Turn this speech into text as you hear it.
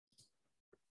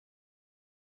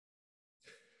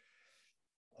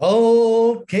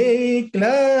Okay,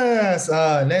 class.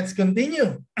 Let's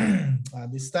continue.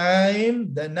 This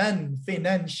time, the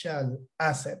non-financial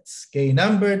assets. Okay,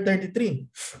 number 33,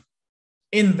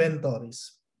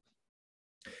 inventories.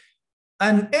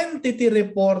 An entity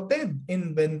reported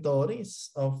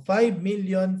inventories of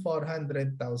 5,400,000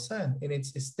 in its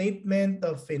statement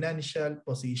of financial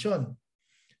position.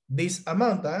 This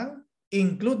amount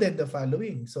included the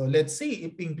following. So let's see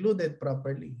if included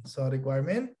properly. So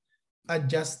requirement,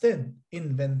 adjusted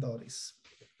inventories.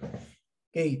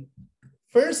 Okay,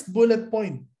 first bullet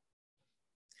point.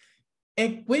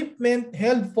 Equipment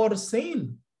held for sale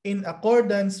in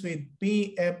accordance with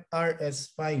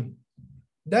PFRS 5.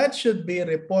 That should be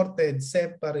reported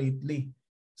separately.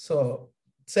 So,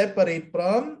 separate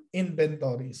from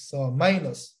inventories. So,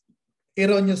 minus.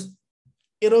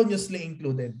 Erroneously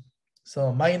included. So,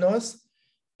 minus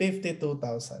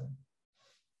 52,000.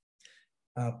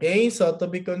 Okay, so to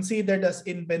be considered as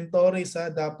inventories,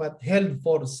 dapat held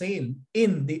for sale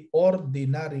in the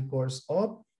ordinary course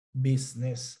of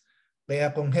business. Kaya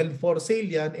kung held for sale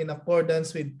yan in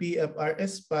accordance with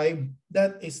PFRS 5,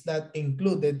 that is not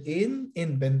included in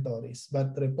inventories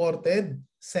but reported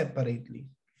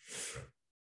separately.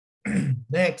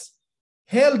 Next,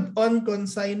 held on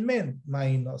consignment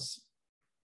minus.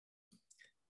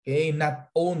 Okay,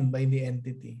 not owned by the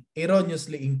entity.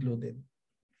 Erroneously included.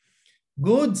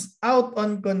 Goods out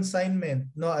on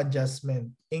consignment, no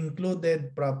adjustment,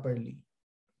 included properly.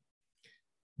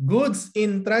 Goods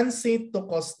in transit to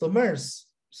customers,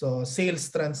 so sales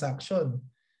transaction.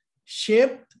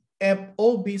 Shipped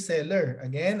FOB seller.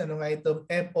 Again, ano nga itong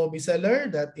FOB seller?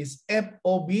 That is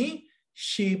FOB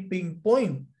shipping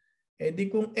point. Eh di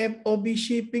kung FOB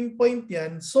shipping point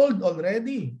yan, sold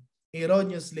already.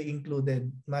 Erroneously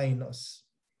included, minus.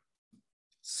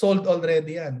 Sold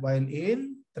already yan while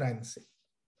in transit.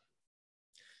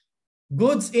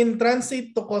 Goods in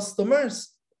transit to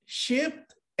customers,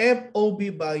 shipped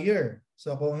FOB buyer.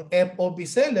 So kung FOB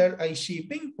seller ay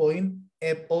shipping point,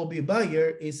 FOB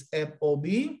buyer is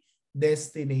FOB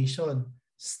destination.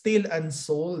 Still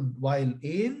unsold while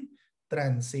in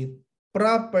transit.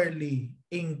 Properly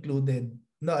included,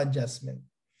 no adjustment.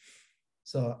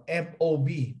 So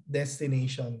FOB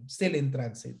destination, still in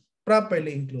transit.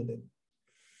 Properly included.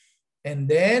 And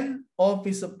then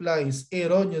office supplies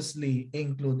erroneously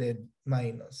included,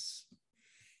 minus.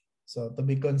 So to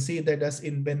be considered as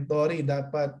inventory,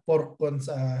 dapat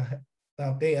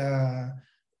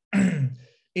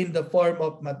in the form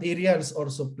of materials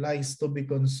or supplies to be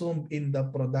consumed in the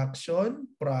production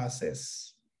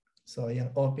process. So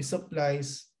yung office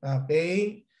supplies,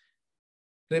 okay,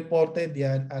 reported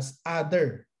yan as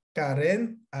other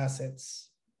current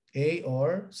assets, okay,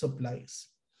 or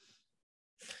supplies.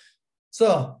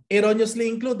 So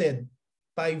erroneously included,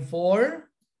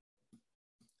 54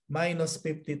 minus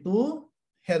 52,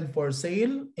 held for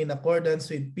sale in accordance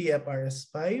with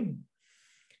PFRS 5,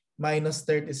 minus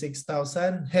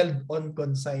 36,000, held on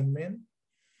consignment,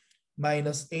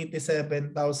 minus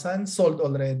 87,000, sold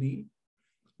already,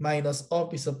 minus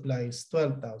office supplies,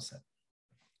 12,000.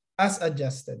 As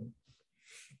adjusted.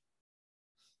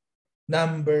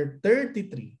 Number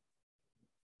 33,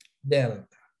 delta.